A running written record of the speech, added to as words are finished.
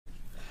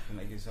Can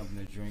I get something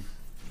to drink?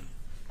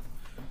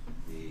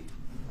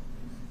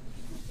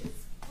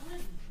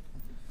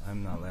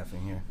 I'm not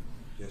laughing here.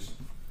 Just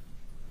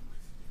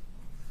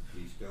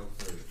be still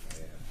first,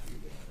 I ask you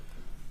that.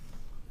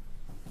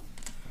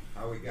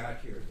 How we got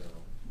here,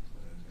 though,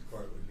 and the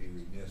court would be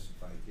remiss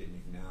if I didn't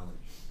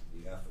acknowledge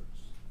the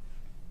efforts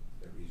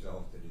that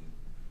resulted in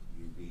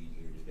you being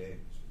here today,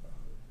 Mr.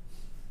 Bahri.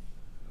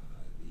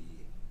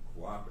 The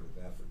cooperative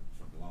effort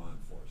from law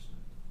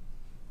enforcement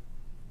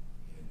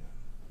in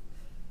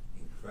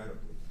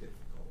incredibly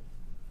difficult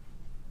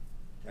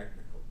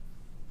technical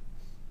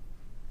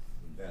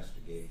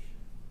investigation,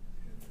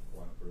 and the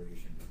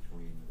cooperation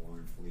between the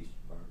Warren Police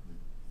Department,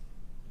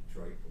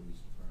 Detroit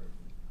Police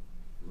Department,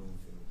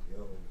 Bloomfield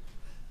Hills,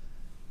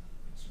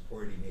 and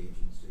supporting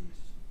agencies,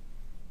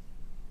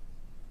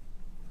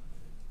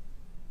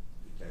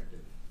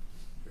 Detective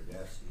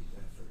Tai'raz's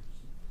efforts,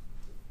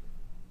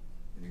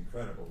 an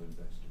incredible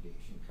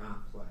investigation,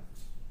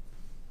 complex.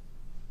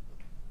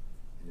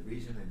 And the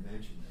reason I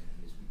mention that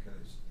is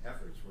because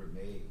efforts were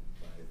made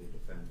by the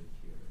defendant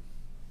here,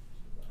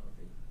 Mr.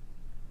 Bahri,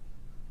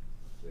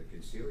 to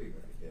conceal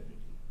your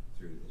identity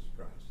through this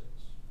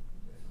process,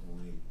 that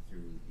only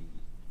through the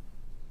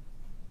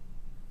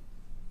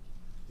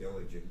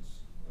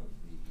diligence of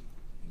the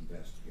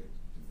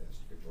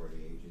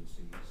investigatory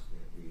agencies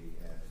that we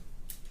had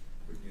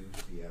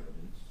produced the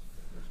evidence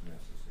that was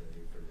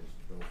necessary for this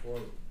to go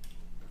forward.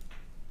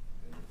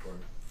 And the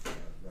court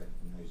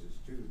recognizes,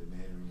 too, the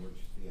manner in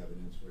which the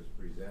evidence was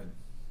presented.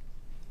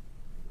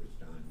 It was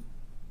done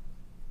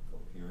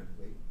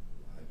coherently,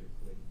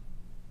 logically,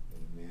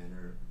 in a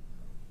manner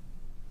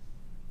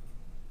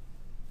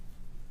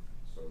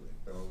so that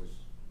those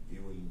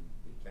viewing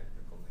the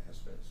technical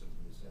aspects of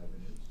this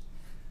evidence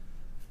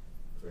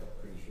could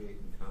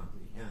appreciate and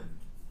comprehend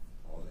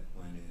all that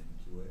went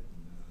into it,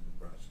 and the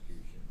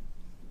prosecution,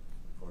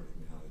 the court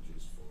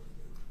acknowledges for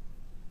the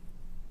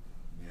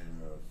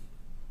manner of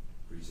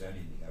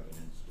presenting the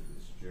evidence to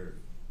this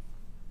jury.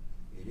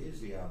 It is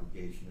the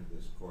obligation of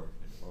this court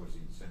in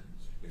imposing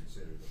sentence to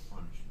consider the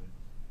punishment,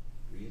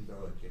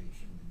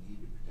 rehabilitation, the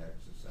need to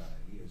protect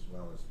society, as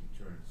well as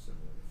deterrent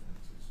similar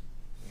offenses,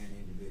 and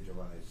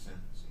individualized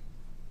sentencing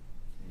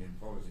in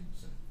imposing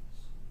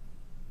sentence.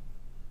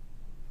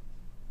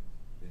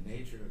 The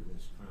nature of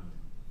this crime,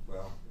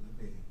 well, let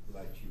me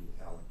let you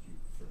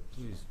allocute first.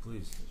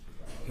 Please. Mr.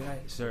 Bahri. Can I,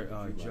 sir,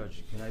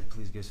 Judge, can I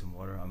please get some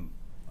water?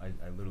 I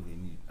literally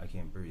need, I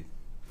can't breathe.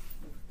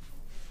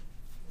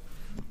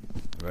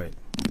 Right.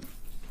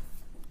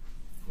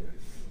 Yeah, you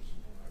need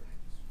some water.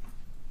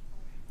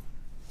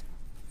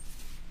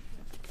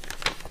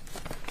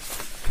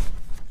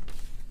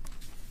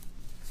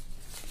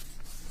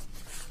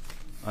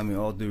 I mean,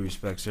 all due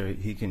respect, sir,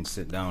 he can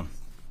sit down.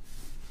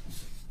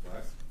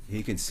 What?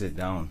 He can sit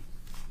down.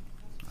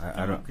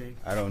 I don't. Okay.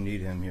 I don't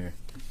need him here.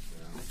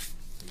 Yeah,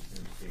 he's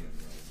gonna stand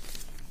right.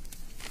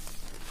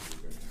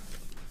 You're gonna have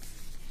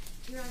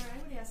it. Your Honor, I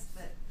would ask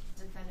that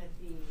defendant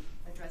be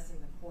addressing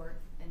the court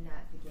and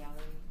not the gallery.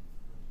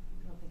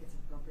 I don't think it's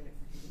appropriate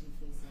for him to be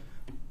facing.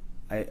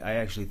 I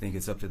actually think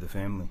it's up to the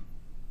family.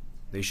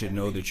 They should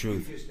know the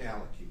truth. You just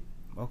allocute.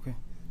 Okay.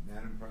 And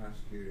Madam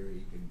Prosecutor,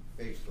 he can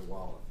face the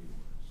wall if he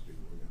wants to.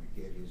 We're gonna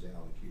get his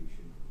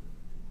allocution.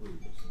 We're gonna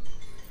conclude this.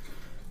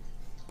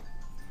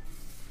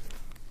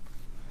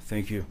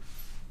 Thank you.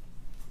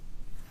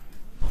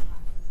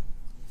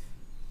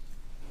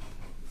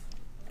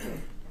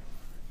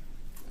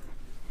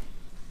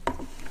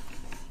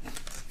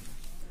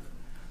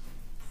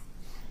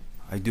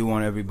 I do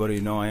want everybody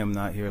to know I am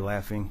not here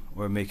laughing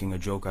or making a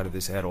joke out of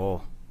this at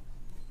all.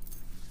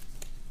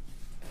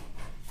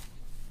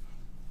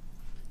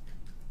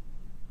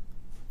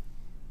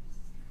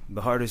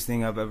 The hardest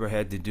thing I've ever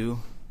had to do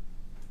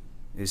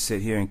is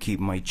sit here and keep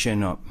my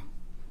chin up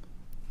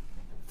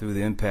through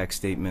the impact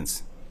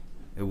statements.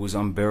 It was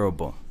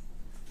unbearable.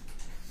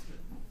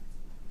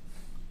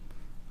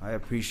 I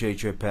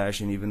appreciate your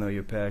passion, even though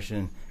your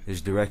passion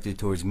is directed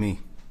towards me.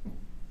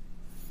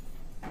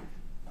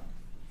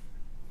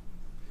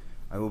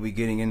 I will be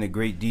getting into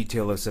great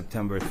detail of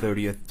September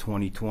 30th,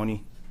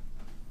 2020.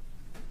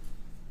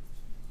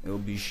 It will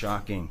be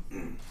shocking.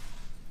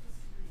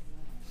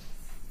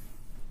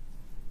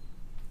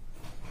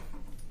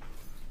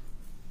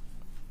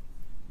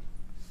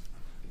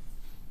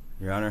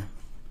 Your Honor,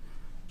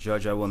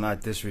 Judge, I will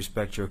not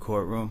disrespect your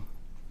courtroom,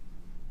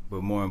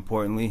 but more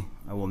importantly,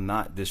 I will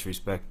not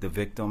disrespect the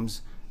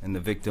victims and the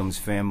victim's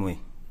family.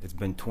 It's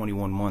been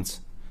 21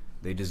 months.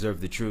 They deserve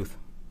the truth.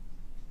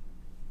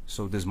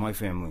 So does my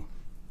family.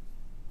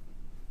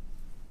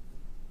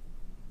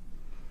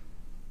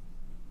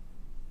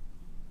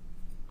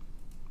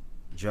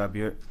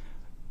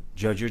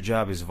 Judge, your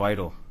job is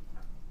vital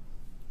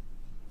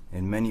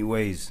in many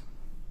ways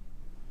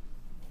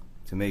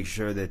to make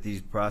sure that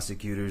these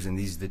prosecutors and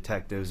these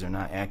detectives are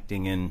not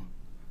acting in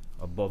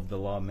above the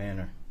law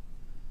manner,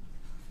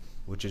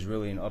 which is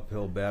really an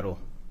uphill battle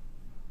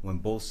when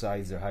both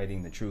sides are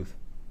hiding the truth.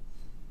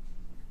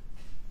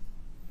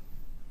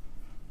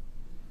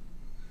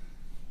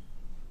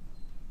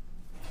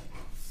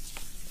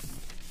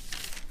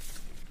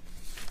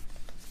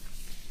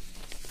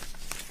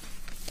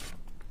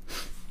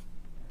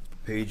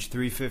 Page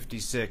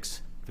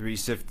 356,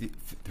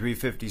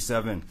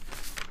 357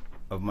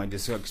 of my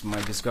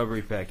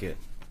discovery packet.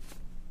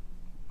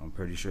 I'm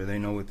pretty sure they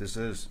know what this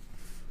is.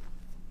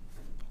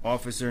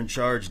 Officer in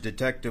charge,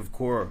 Detective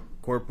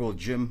Corporal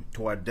Jim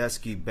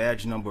Twadeski,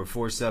 badge number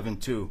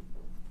 472.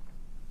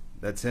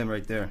 That's him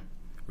right there.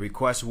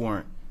 Request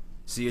warrant.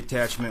 See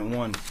attachment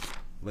 1.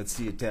 Let's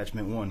see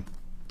attachment 1.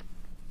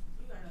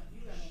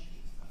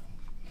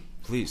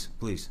 Please,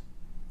 please.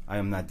 I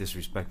am not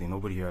disrespecting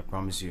nobody here, I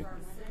promise you.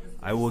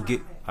 I will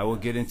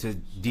get into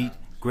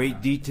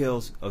great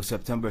details of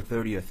September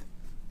 30th.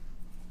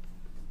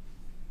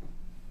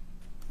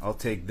 I'll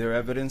take their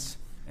evidence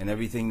and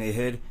everything they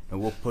hid,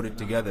 and we'll put it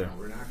together. No,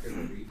 we're not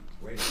going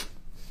to wait.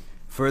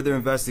 Further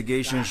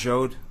investigation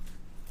showed.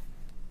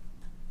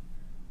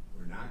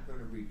 We're not going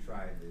to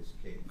retry this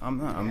case. I'm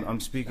not. I'm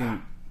speaking.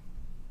 Stop.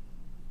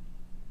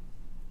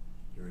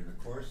 During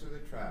the course of the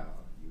trial,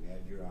 you had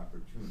your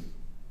opportunity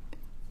to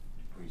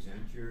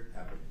present your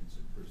evidence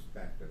and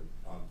perspective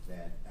of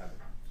that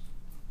evidence.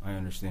 I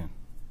understand.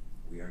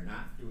 We are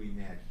not doing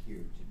that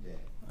here today.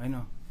 I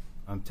know.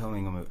 I'm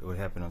telling them what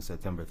happened on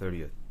September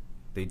 30th.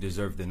 They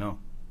deserve to know.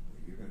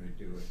 You're going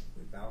to do it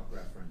without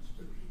reference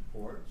to the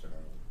reports or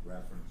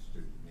reference to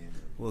the manner.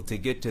 Well, to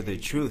get to the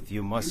truth,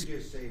 you must. You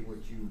just say what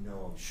you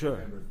know of Sure.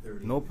 September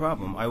 30th. No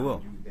problem. I will.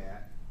 Do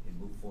that and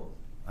move forward.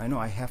 I know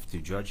I have to,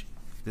 Judge.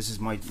 This is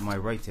my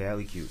right to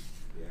allocute.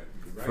 Yeah,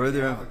 your right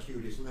Further- to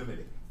allocute is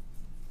limited.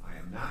 I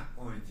am not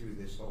going through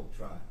this whole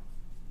trial.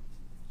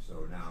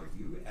 So now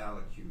you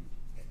allocute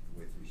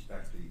with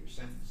respect to your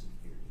sentencing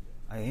here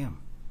today. I am.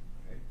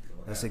 Right?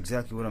 Go That's ahead.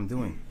 exactly what I'm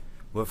doing.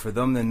 But for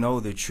them to know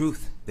the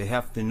truth, they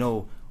have to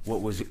know what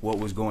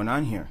was going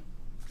on here.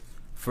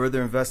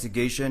 Further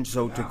investigation,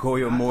 so Now, Takoya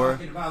we're not Moore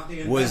talking about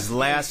the was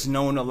last investigation.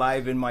 known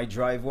alive in my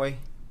driveway.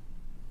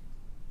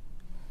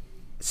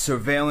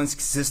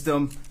 Surveillance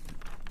system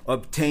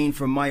obtained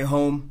from my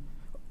home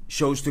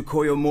shows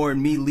Takoya Moore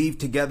and me leave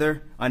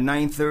together on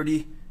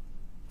 9:30.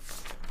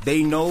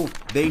 They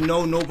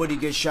know nobody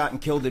gets shot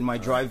and killed in my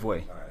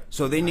driveway. all right.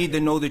 So they need to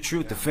know the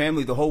truth. The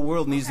family, the whole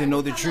world needs to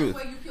know the truth.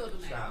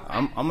 Stop.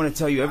 I'm going to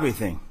tell you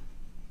everything.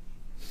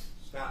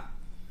 Stop.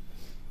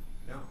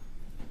 No.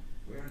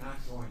 We're not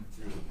going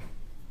through.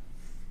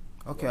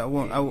 Okay, I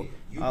won't. I'll,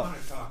 You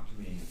want to talk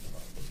to me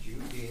about what you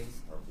did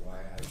or why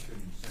I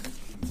shouldn't sentence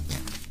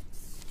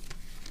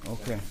you to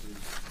okay.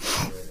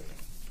 sentences?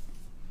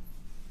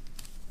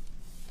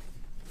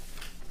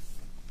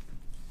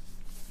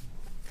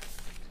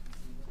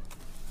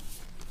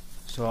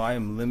 So I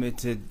am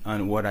limited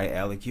on what I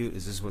allocute.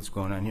 Is this what's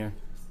going on here?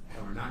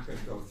 And we're not going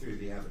to go through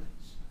the evidence.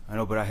 I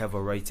know, but I have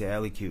a right to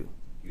allocute.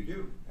 You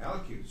do.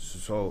 Allocute.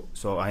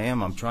 So I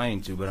am. I'm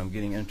trying to, but I'm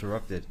getting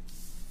interrupted.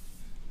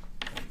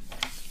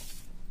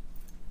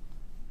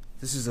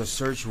 This is a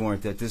search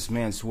warrant that this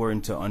man swore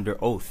into under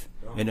oath,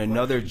 and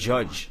another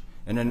judge,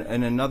 and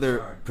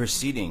another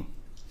proceeding,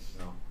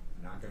 No.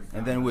 I'm not going to.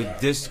 and then with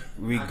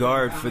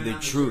disregard for the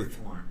truth.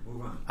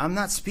 Move on. I'm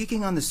not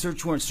speaking on the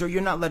search warrant, sir.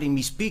 You're not letting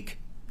me speak.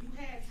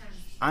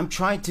 I'm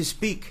trying to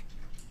speak.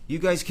 You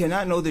guys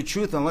cannot know the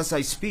truth unless I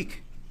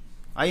speak.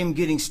 I am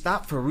getting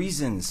stopped for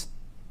reasons.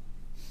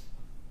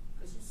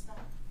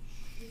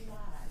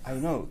 I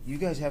know. You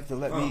guys have to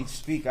let me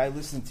speak. I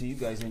listen to you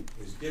guys. And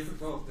As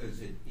difficult as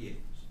it is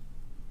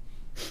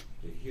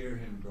to hear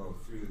him go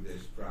through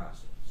this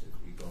process, as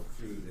we go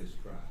through this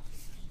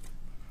process,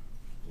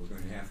 we're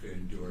going to have to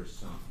endure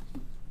some.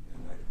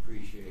 And I'd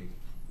appreciate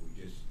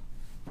we just,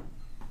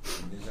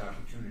 in this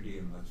opportunity,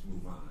 and let's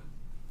move on.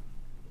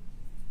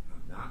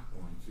 I'm not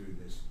going through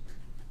this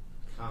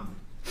comment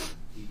on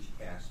each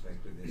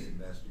aspect of this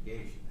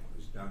investigation that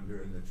was done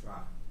during the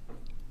trial.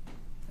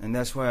 and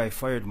that's why I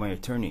fired my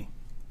attorney.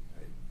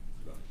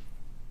 Look,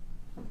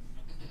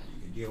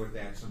 you can deal with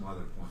that some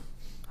other point.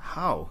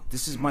 How?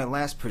 This is my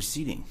last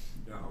proceeding.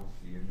 No,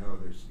 you know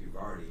you've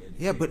already indicated.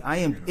 Yeah, but I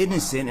am you're gonna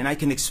innocent, file. and I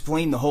can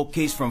explain the whole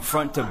case from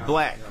front to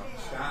back. No,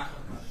 stop.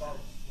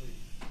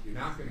 You're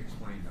not going to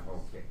explain the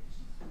whole case.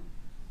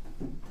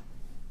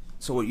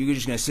 So what, you're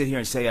just going to sit here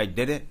and say I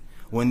did it?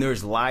 When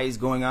there's lies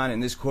going on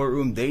in this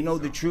courtroom, they know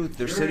the truth.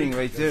 They're sitting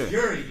right The there.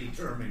 jury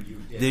determined you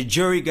did. The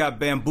jury got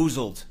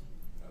bamboozled.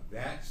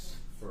 That's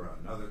for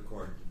another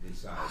court to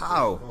decide.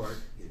 How? This court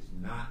is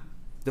not.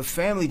 The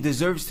family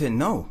deserves to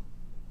know.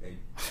 They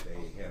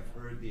have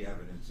heard the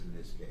evidence in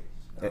this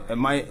case.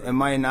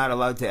 Am I not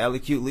allowed to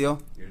allocute, Leo?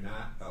 You're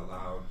not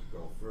allowed to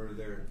go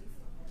further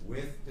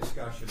with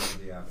discussion of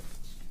the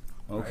evidence.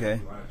 Okay.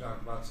 Right? You want to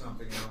talk about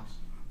something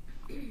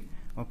else?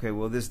 Okay,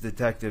 well, this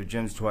detective,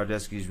 Jim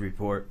Twadeski's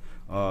report,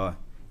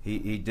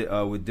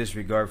 with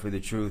disregard for the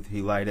truth,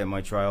 he lied at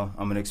my trial.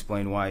 I'm going to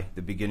explain why.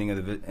 The beginning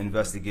of the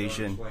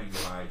investigation, Don't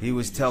explain why. he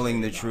was You telling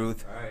say the about it.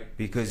 truth All right.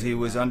 because he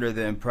was under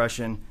the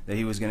impression that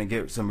he was going to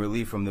get some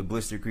relief from the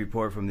ballistic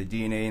report, from the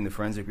DNA and the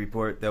forensic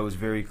report. That was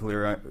very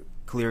clear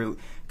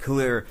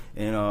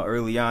and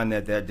early on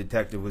that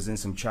detective was in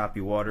some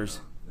choppy waters.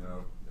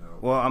 No.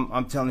 Well,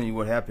 I'm telling you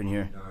what happened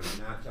here. No,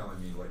 you're not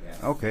telling me what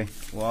happened. Okay,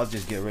 well, I'll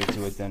just get right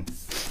to it then.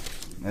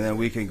 And then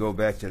we can go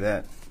back to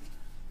that.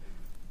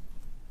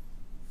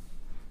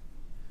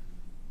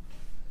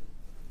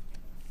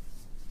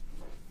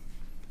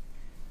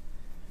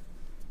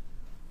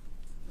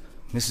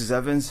 Mrs.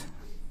 Evans,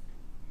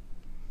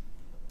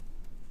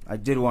 I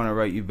did want to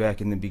write you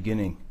back in the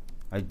beginning.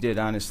 I did,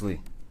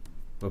 honestly.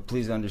 But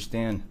please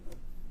understand,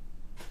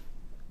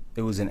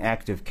 it was an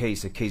active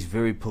case, a case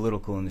very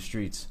political in the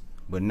streets.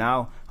 But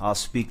now, I'll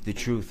speak the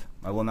truth.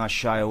 I will not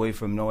shy away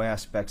from no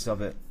aspects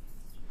of it.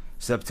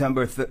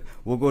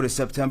 We'll go to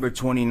September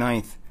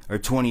 29th, or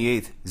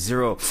 28th,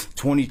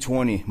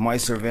 2020. My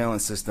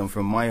surveillance system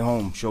from my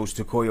home shows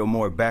Takoyo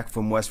Moore back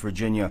from West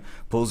Virginia,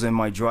 pulls in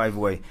my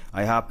driveway.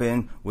 I hop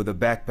in with a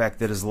backpack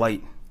that is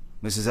light.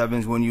 Mrs.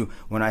 Evans,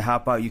 when I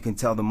hop out, you can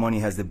tell the money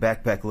has the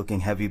backpack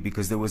looking heavy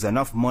because there was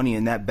enough money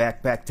in that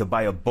backpack to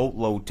buy a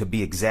boatload, to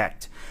be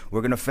exact.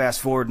 We're going to fast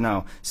forward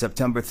now,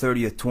 September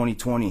 30th,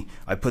 2020.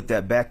 I put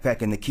that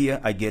backpack in the Kia,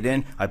 I get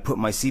in, I put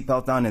my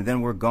seatbelt on, and then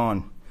we're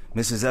gone.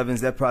 Mrs.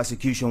 Evans, that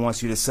prosecution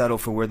wants you to settle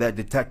for where that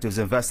detective's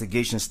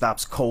investigation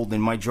stops cold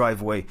in my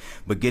driveway.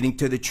 But getting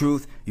to the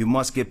truth, you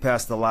must get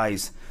past the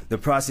lies. The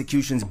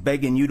prosecution's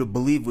begging you to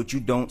believe what you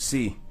don't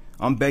see.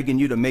 I'm begging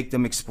you to make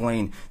them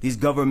explain. These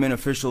government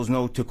officials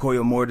know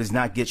Takoyo Moore does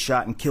not get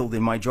shot and killed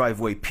in my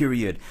driveway,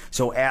 period.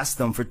 So ask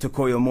them for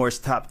Takoyo Moore's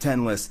top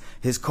 10 list,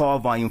 his call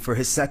volume for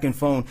his second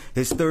phone,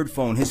 his third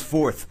phone, his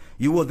fourth.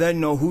 You will then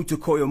know who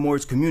Takoyo Moore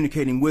is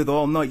communicating with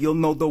all night. You'll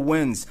know the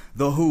whens,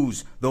 the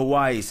whos, the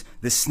whys.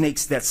 The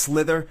snakes that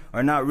slither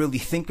are not really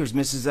thinkers,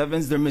 Mrs.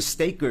 Evans. They're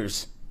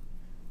mistakers.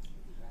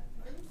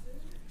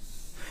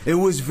 It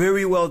was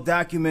very well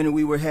documented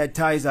we had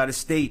ties out of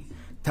state.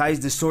 Ties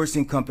to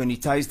sourcing company,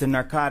 ties to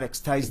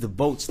narcotics, ties to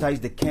boats, ties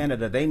to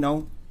Canada. They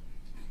know.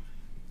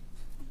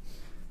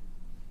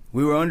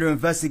 We were under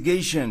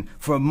investigation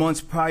for months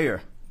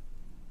prior.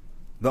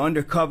 The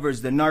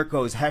undercovers, the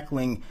narcos,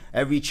 heckling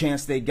every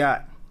chance they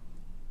got.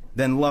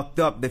 Then lucked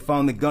up, they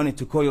found the gun in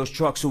Takoyo's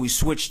truck, so we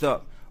switched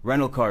up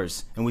rental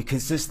cars. And we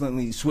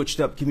consistently switched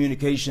up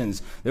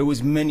communications. There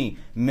was many,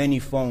 many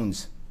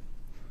phones.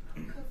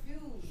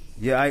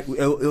 Yeah,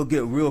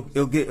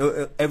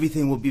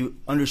 everything will be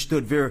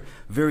understood very,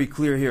 very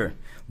clear here.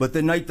 But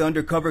the night the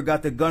undercover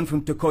got the gun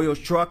from Takoyo's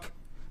truck,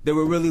 they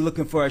were really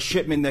looking for a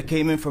shipment that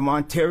came in from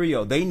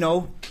Ontario. They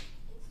know.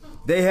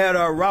 They had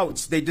our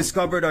routes. They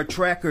discovered our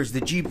trackers,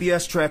 the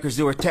GPS trackers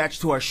that were attached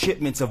to our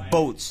shipments of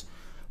boats.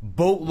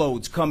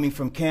 Boatloads coming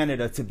from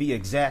Canada, to be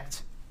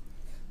exact.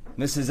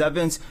 Mrs.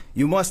 Evans,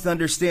 you must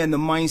understand the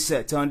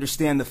mindset to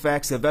understand the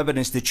facts of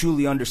evidence to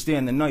truly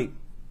understand the night.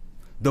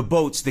 The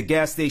boats, the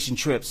gas station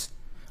trips.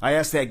 I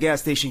asked that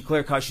gas station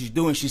clerk how she's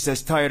doing. She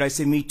says, tired. I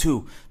said, me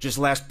too. Just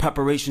last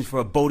preparations for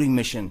a boating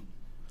mission.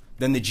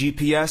 Then the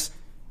GPS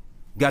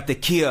got the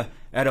Kia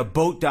at a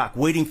boat dock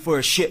waiting for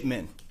a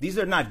shipment. These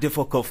are not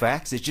difficult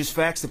facts. It's just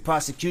facts the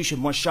prosecution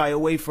must shy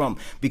away from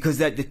because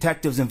that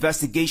detective's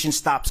investigation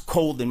stops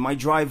cold in my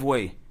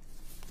driveway.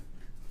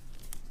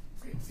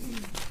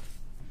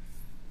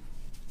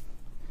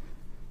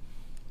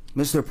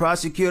 Mr.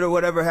 Prosecutor,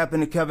 whatever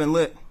happened to Kevin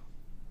Litt?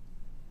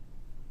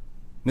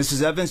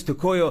 Mrs. Evans,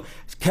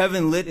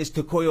 Kevin Litt is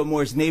Takoyo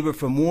Moore's neighbor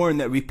from Warren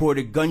that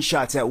reported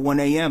gunshots at 1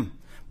 a.m.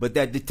 But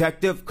that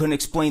detective couldn't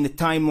explain the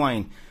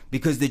timeline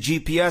because the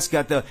GPS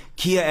got the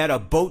Kia at a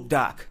boat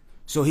dock.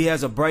 So he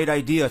has a bright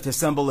idea to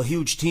assemble a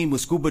huge team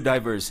with scuba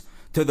divers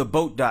to the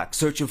boat dock,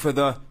 searching for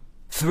the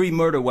 3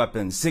 murder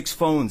weapons, 6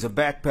 phones, a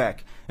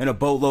backpack, and a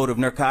boatload of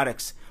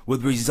narcotics.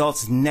 With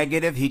results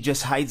negative, he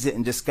just hides it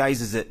and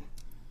disguises it.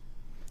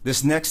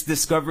 This next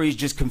discovery is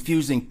just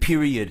confusing,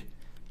 period.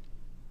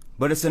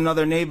 But it's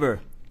another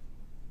neighbor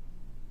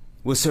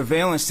with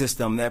surveillance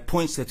system that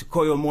points to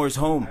Takoyo Moore's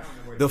home.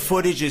 The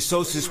footage is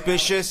so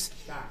suspicious.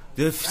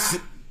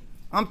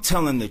 I'm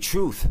telling the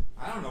truth.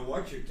 I don't know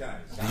what you're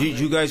telling. Did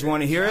you guys want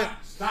to hear it?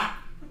 Stop.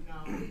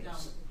 No, we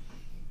don't.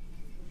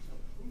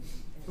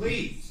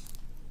 Please.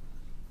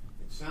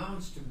 It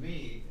sounds to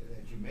me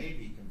that you may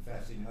be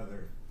confessing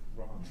other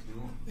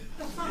wrongdoing.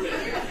 I'm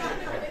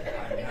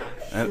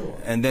not sure.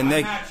 And then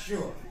I'm not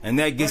sure. And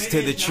that gets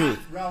to the truth.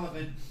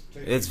 Relevant.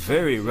 It's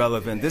very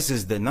relevant. This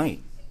is the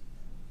night.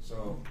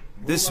 So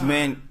this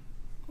man,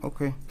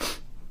 okay.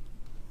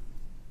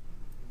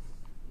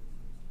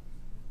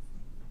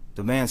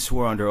 The man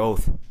swore under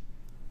oath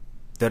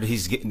that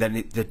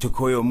that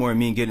Takoyo Moore and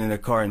me get in the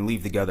car and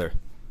leave together.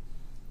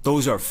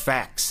 Those are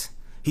facts.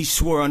 He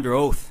swore under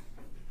oath.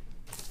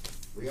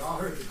 We all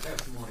heard the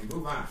testimony.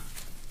 Move on.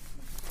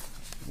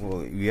 Well,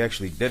 we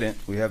actually didn't.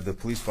 We have the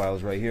police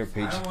files right here,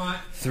 page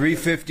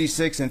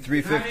 356 and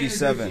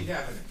 357.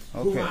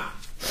 Okay.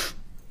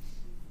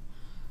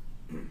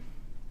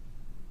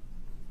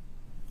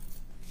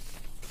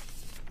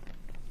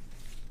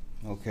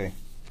 Okay.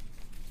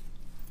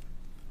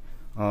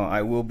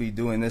 I will be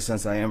doing this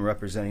since I am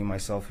representing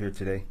myself here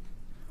today.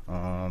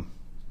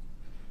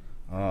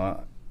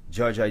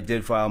 Judge, I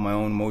did file my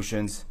own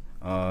motions.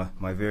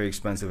 My very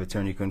expensive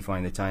attorney couldn't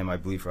find the time, I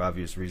believe, for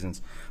obvious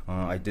reasons.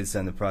 I did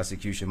send the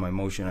prosecution my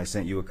motion. I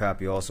sent you a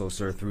copy also,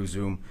 sir, through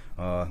Zoom.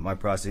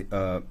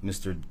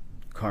 Mr.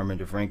 Carmen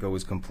DeFranco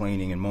was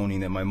complaining and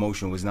moaning that my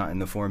motion was not in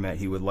the format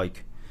he would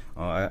like.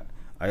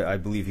 I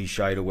believe he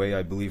shied away,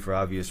 I believe for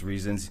obvious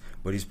reasons,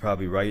 but he's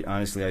probably right.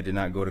 Honestly, I did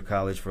not go to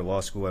college for law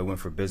school. I went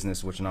for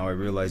business, which now I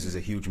realize is a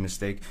huge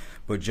mistake.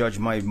 But Judge,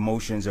 my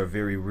motions are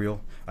very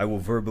real. I will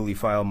verbally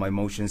file my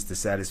motions to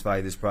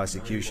satisfy this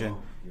prosecution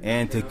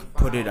and to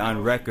put it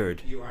on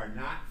record. You are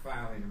not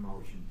filing a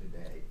motion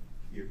today.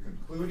 You're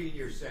concluding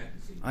your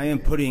sentencing. I am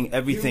putting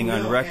everything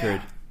on record.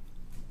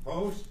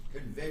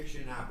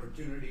 Post-conviction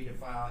opportunity to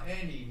file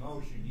any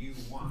motion you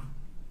want.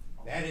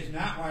 That is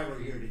not why we're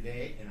here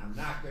today, and I'm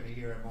not going to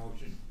hear a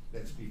motion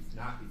that's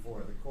not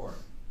before the court.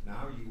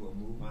 Now you will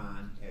move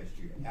on as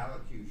to your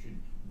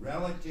allocution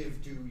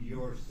relative to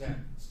your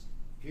sentence.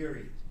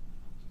 Period.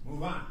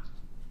 Move on.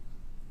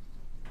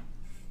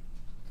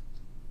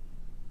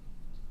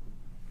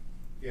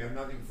 If you have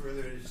nothing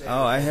further to say.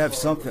 Oh, I have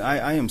something.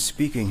 I am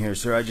speaking here,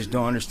 sir. I just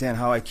don't understand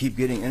how I keep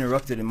getting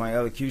interrupted in my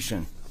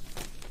allocution.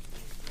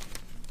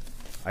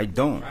 I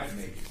don't. Try to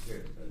make it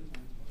clear, but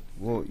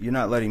Well, you're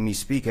not letting me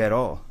speak at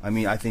all. I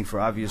mean, I think for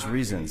obvious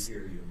reasons. We're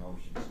not going to hear your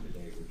motions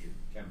today, which you're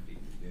attempting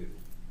to do.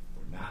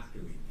 We're not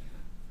doing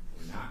that.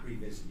 We're not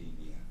revisiting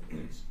the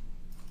evidence.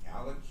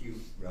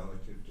 Allocute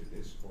relative to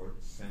this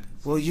court's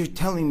sentence. Well, you're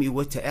telling me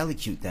what to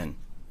allocute then.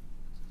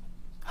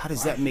 How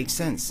does that make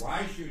sense?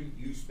 Why shouldn't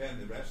you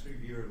spend the rest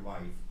of your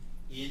life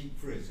in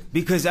prison?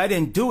 Because I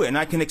didn't do it, and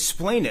I can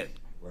explain it.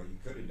 Well, you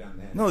could have done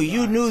that. No,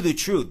 you knew the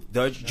truth,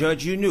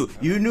 Judge. You knew.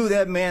 You knew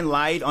that man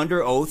lied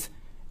under oath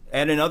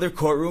at another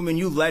courtroom, and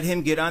you let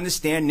him get on the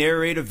stand,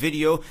 narrate a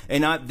video,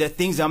 and the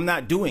things I'm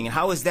not doing.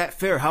 How is that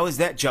fair? How is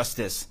that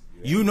justice?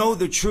 You know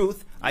the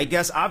truth, I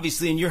guess,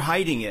 obviously, and you're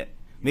hiding it.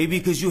 Maybe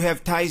because you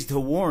have ties to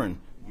Warren.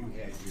 You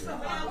had your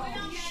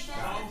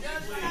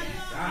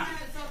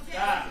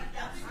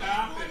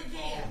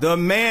The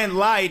man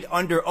lied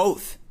under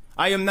oath.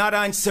 I am not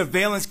on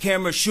surveillance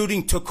camera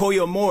shooting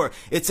Tokoyo Moore.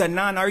 It's a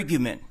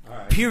non-argument.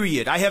 Right.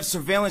 Period. I have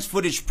surveillance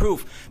footage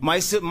proof.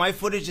 My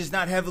footage is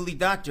not heavily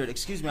doctored.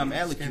 Excuse me, I'm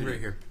allocated. Stand right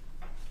here.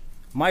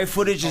 My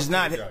footage is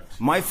not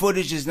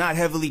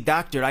heavily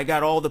doctored. I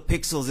got all the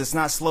pixels. It's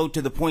not slowed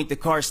to the point the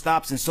car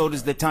stops, and so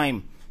does the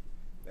time.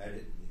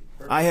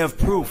 I have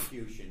proof.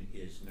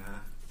 Is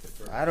not the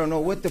purpose. I don't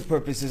know what the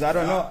purpose is. I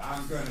don't know.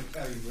 I'm going to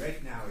tell you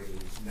right now, it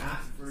is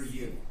not for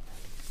you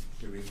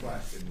to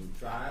request a new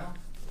trial,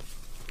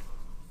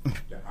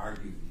 to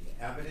argue the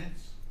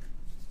evidence.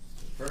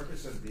 The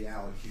purpose of the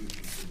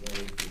allocution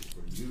today is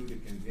for you to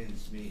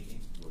convince me,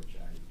 which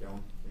I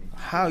don't think.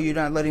 How you're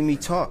not letting me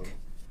talk?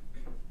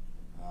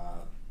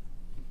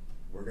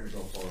 We're going to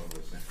go forward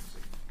with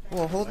sentencing.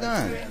 Well, hold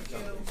on. Have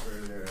something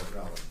further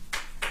relevant.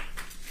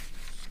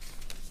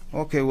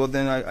 Okay, well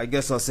then I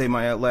guess I'll say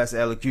my last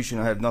allocution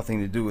will have nothing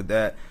to do with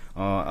that.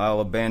 I'll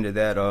abandon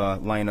that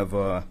line of,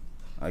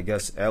 I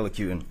guess,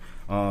 allocuting.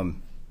 I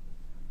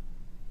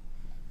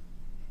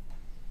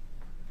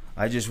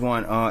just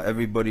want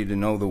everybody to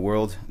know, the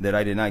world, that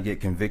I did not get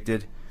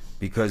convicted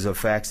because of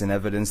facts and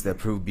evidence that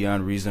proved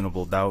beyond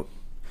reasonable doubt.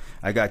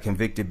 I got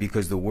convicted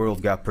because the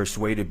world got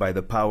persuaded by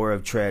the power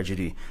of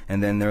tragedy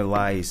and then their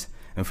lies.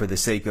 And for the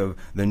sake of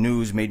the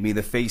news, made me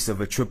the face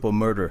of a triple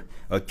murder,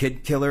 a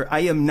kid killer. I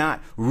am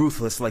not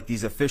ruthless like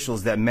these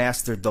officials that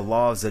mastered the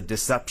laws of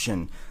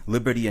deception.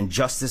 Liberty and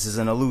justice is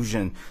an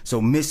illusion.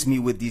 So miss me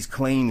with these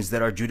claims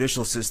that our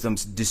judicial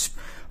systems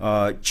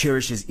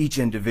cherishes each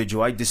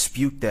individual. I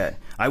dispute that.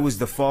 I was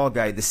the fall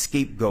guy, the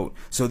scapegoat,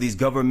 so these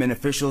government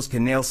officials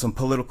can nail some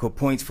political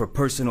points for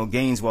personal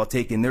gains while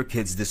taking their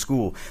kids to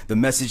school. The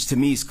message to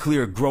me is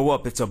clear: grow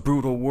up, it's a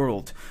brutal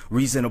world.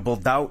 Reasonable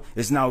doubt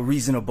is now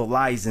reasonable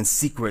lies and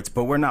secrets,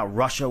 but we're not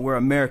Russia, we're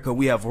America.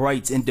 We have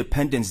rights.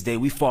 Independence Day,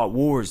 we fought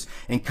wars,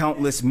 and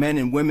countless men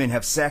and women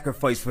have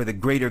sacrificed for the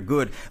greater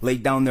good,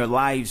 laid down their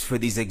lives for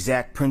these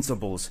exact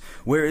principles.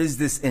 Where is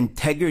this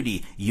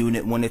integrity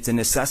unit when it's a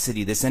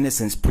necessity, this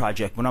innocence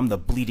project, when I'm the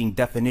bleeding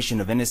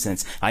definition of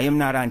innocence? I am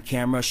not on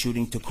camera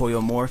shooting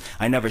Tokoyo Moore.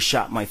 I never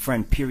shot my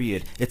friend,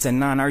 period. It's a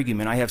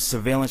non-argument. I have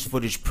surveillance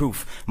footage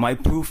proof. My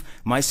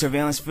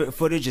surveillance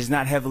footage is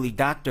not heavily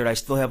doctored. I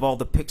still have all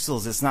the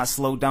pixels. It's not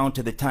slowed down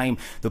to the time,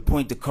 the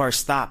point the car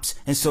stops,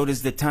 and so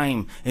does the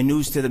time. And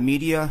news to the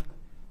media,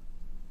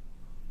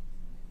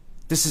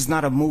 this is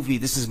not a movie.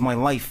 This is my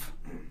life.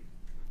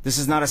 This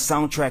is not a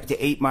soundtrack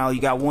to 8 Mile.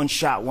 You got one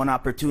shot, one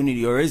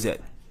opportunity, or is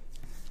it?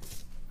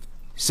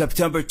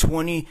 September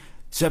 30th,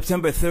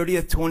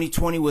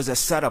 2020 was a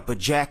setup, a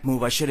jack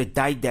move. I should have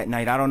died that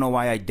night. I don't know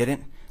why I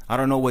didn't. I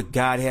don't know what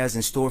God has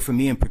in store for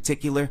me in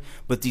particular,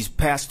 but these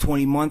past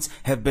 20 months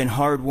have been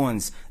hard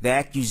ones. The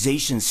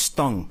accusations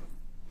stung.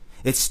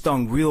 It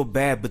stung real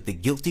bad, but the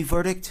guilty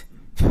verdict?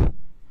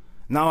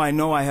 Now I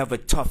know I have a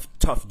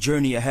tough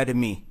journey ahead of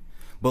me.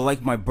 But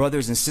like my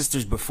brothers and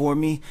sisters before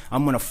me,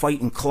 I'm going to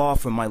fight and claw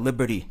for my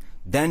liberty.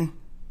 Then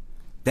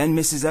Then,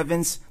 Mrs.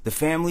 Evans, the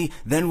family,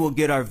 then we'll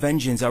get our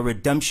vengeance, our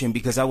redemption,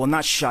 because I will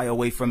not shy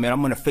away from it. I'm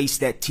going to face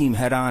that team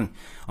head on.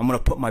 I'm going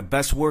to put my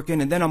best work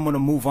in, and then I'm going to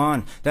move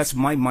on. That's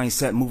my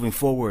mindset moving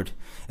forward.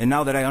 And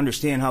now that I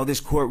understand how this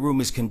courtroom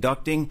is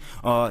conducting,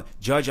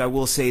 Judge, I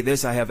will say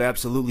this. I have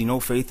absolutely no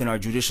faith in our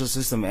judicial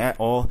system at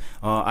all.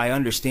 I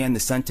understand the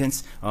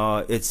sentence.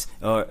 It's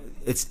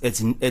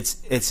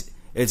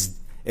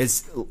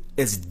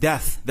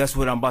death. That's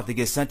what I'm about to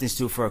get sentenced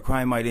to for a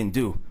crime I didn't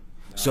do.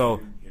 No,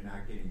 So you're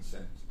not getting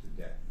sentenced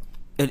to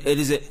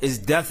death. it's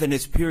death in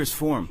its purest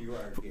form.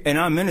 And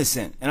I'm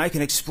innocent, and I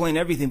can explain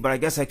everything, but I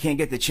guess I can't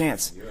get the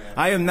chance.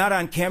 I am not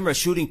on camera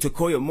shooting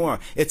Takoya Moore.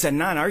 It's a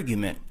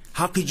non-argument.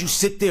 How could you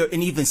sit there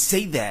and even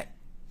say that?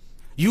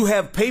 You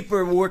have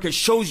paperwork that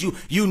shows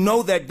you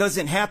know that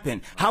doesn't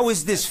happen. How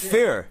is this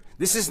fair?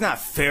 This is not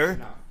fair.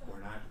 No, we're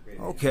not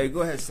getting Okay, go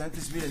ahead.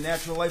 Sentence me to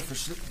natural life for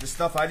the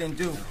stuff I didn't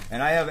do.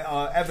 And I have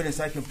evidence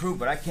I can prove,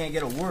 but I can't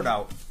get a word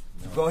out.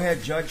 Go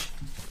ahead, Judge.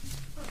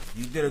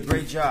 You did a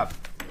great job.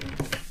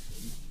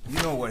 You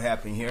know what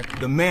happened here.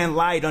 The man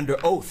lied under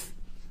oath.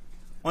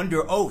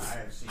 Under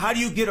oath. How do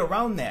you get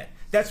around that?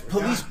 That's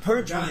police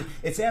perjury.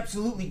 It's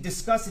absolutely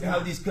disgusting how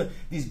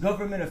these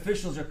government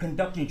officials are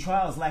conducting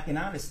trials lacking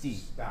honesty.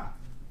 Stop.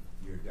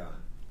 You're done.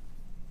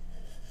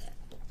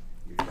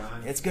 You're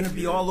done. It's going to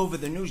be all over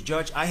the news,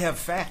 Judge. I have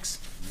facts.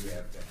 You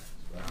have that.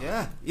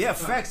 Well, Yeah,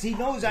 facts. He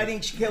knows I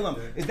didn't kill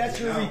him. That's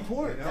your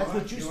report. That's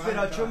what you spit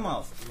out your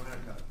mouth. You want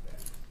to talk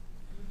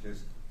that?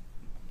 Just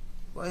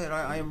Go ahead.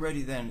 I am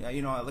ready then.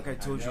 You know, like I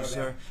told know you, that.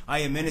 sir. I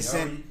am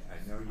innocent.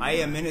 I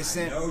am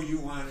innocent. I know you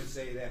want to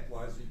say that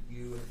wasn't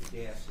you at the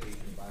gas station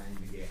buying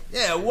the gas.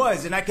 Yeah, it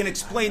was, and I can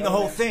explain the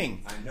whole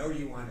thing. I know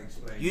you want to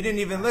explain. You didn't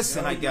even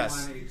listen, I guess.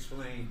 You want to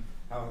explain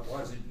how it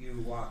wasn't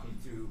you walking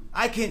through.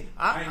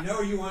 I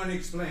know you want to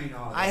explain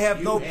all that. I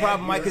have no You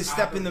problem. had I your could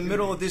step in the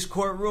middle of opportunity. this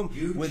courtroom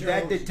You with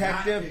that chose not to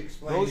detective,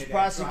 explain those it at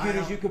prosecutors.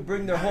 trial. You could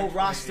bring their Not whole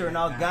explain roster, it and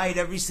I'll now. guide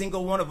every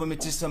single one of them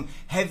into some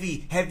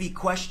heavy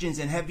questions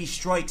and heavy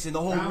strikes, and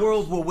the whole Counts.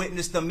 world will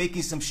witness them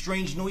making some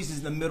strange noises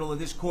in the middle of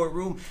this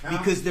courtroom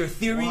because Counts. their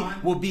theory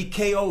 1, will be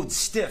KO'd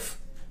stiff.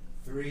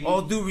 3.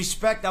 All due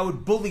respect, I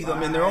would bully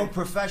them in their own 5.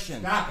 profession.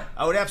 Stop it.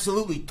 I would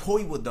absolutely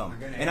toy with them. I'm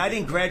gonna And have I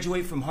didn't you-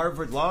 graduate from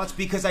Harvard Law. It's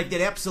because I did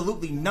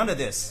absolutely none of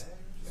this.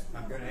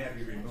 I'm going to have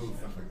you removed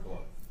from the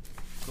court.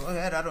 Go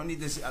ahead. I don't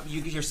need this.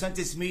 You're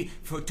sentencing me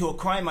to a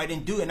crime I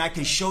didn't do, and I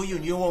can show you,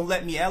 and you won't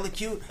let me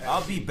allocute.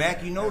 I'll be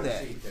back. You know Have a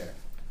that. seat there.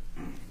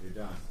 You're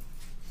done.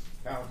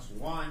 Counts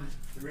 1,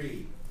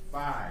 3,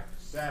 5,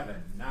 7,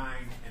 9,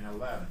 and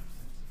 11.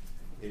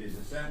 It is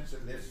the sentence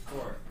of this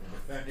court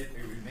the defendant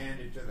be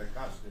remanded to the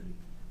custody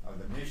of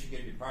the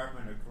Michigan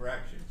Department of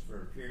Corrections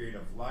for a period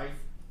of life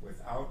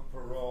without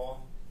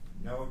parole,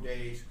 no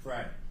days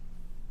credit.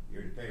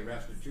 You're to pay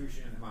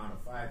restitution in the amount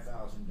of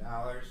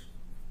 $5,000,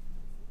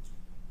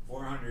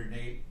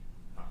 $408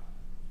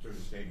 to the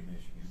state of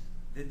Michigan.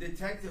 The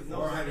detective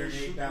knows I didn't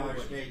shoot $408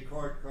 nobody. state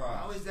court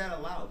costs. How is that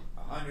allowed?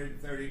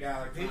 $130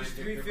 Page fine,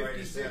 victim right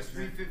 356,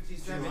 assessment,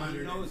 357. He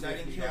knows I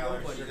didn't kill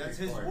 $250 nobody. That's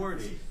his circuit court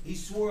words. fee. He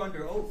swore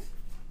under oath.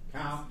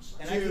 Counts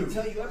And 2, I can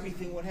tell you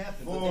everything what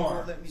happened, but they 4,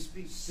 won't let me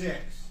speak. 6,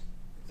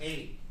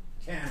 8,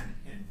 10,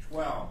 and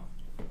 12.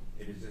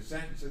 It is the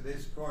sentence of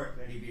this court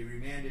that he be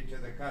remanded to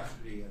the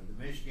custody of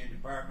the Michigan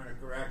Department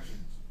of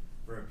Corrections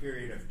for a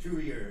period of 2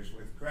 years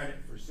with credit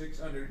for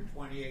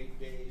 628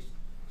 days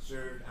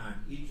served on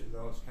each of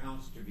those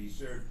counts to be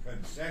served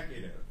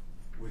consecutive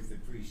with the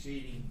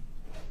preceding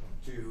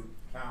two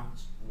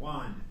counts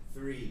 1,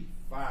 3,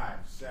 5,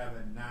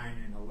 7, 9,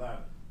 and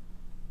 11.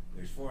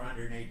 There's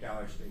 $408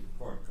 state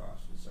court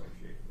costs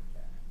associated with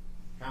that.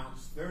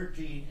 Counts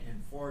 13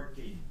 and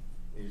 14.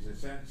 It is the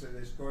sentence of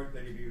this court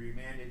that he be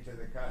remanded to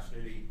the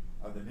custody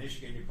of the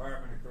Michigan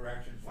Department of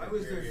Corrections for Why a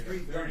was there period 3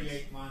 of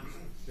 38 months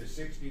to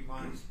 60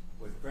 months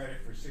with credit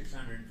for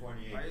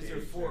 628 Why days. is there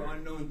 4 served.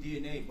 unknown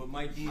DNA, but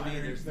my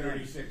DNA there's none?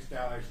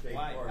 $136 state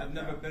Why? court I've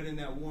never costs. been in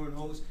that Warren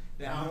Hose,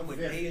 that Count home a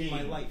day in my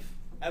 15. life.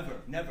 Ever.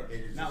 Never. It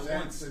is Not the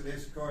sentence once. of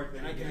this court that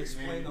And I he can be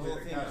explain remanded the to whole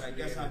thing, but I custody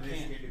guess of I the can't.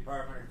 Michigan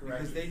Department of Because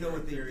Corrections they know for a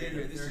what they did period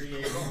here. of This is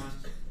 38 corrupt.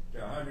 months to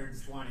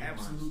 120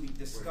 Absolutely months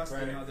disgusting with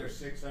credit how for they're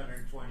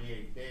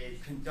 628 days,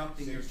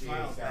 conducting their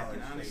trials back in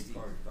 $68 honesty. state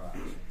court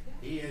costs.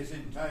 He is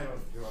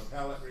entitled to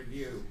appellate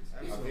review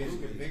of his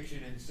Absolutely.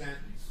 conviction and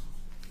sentence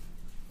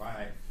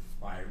by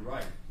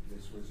right.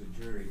 This was a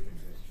jury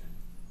conviction.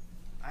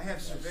 I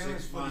have That's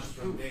surveillance 6 months footage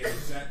from proof. date of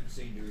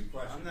sentencing to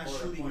request I'm a not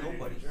shooting court-appointed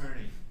nobody.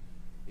 attorney.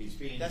 He's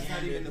being That's not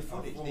handed even the a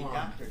footage. They form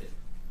doctored it.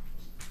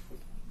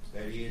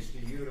 that he is to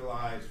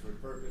utilize for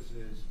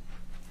purposes.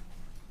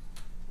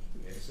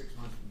 He has 6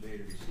 months from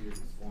date of receipt of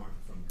the form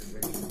from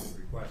conviction to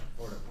request a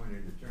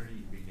court-appointed attorney.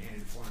 You'd be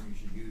handed a form you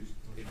should use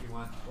if you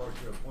want the court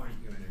to appoint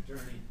you an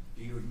attorney.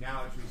 Do you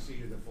acknowledge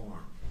receipt of the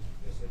form?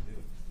 Yes, I do.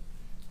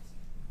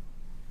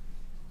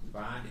 The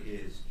bond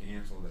is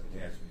canceled. It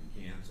has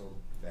been canceled.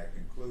 That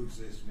concludes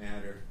this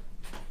matter.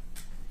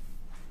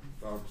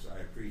 Folks, I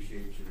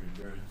appreciate your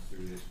endurance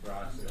through this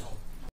process.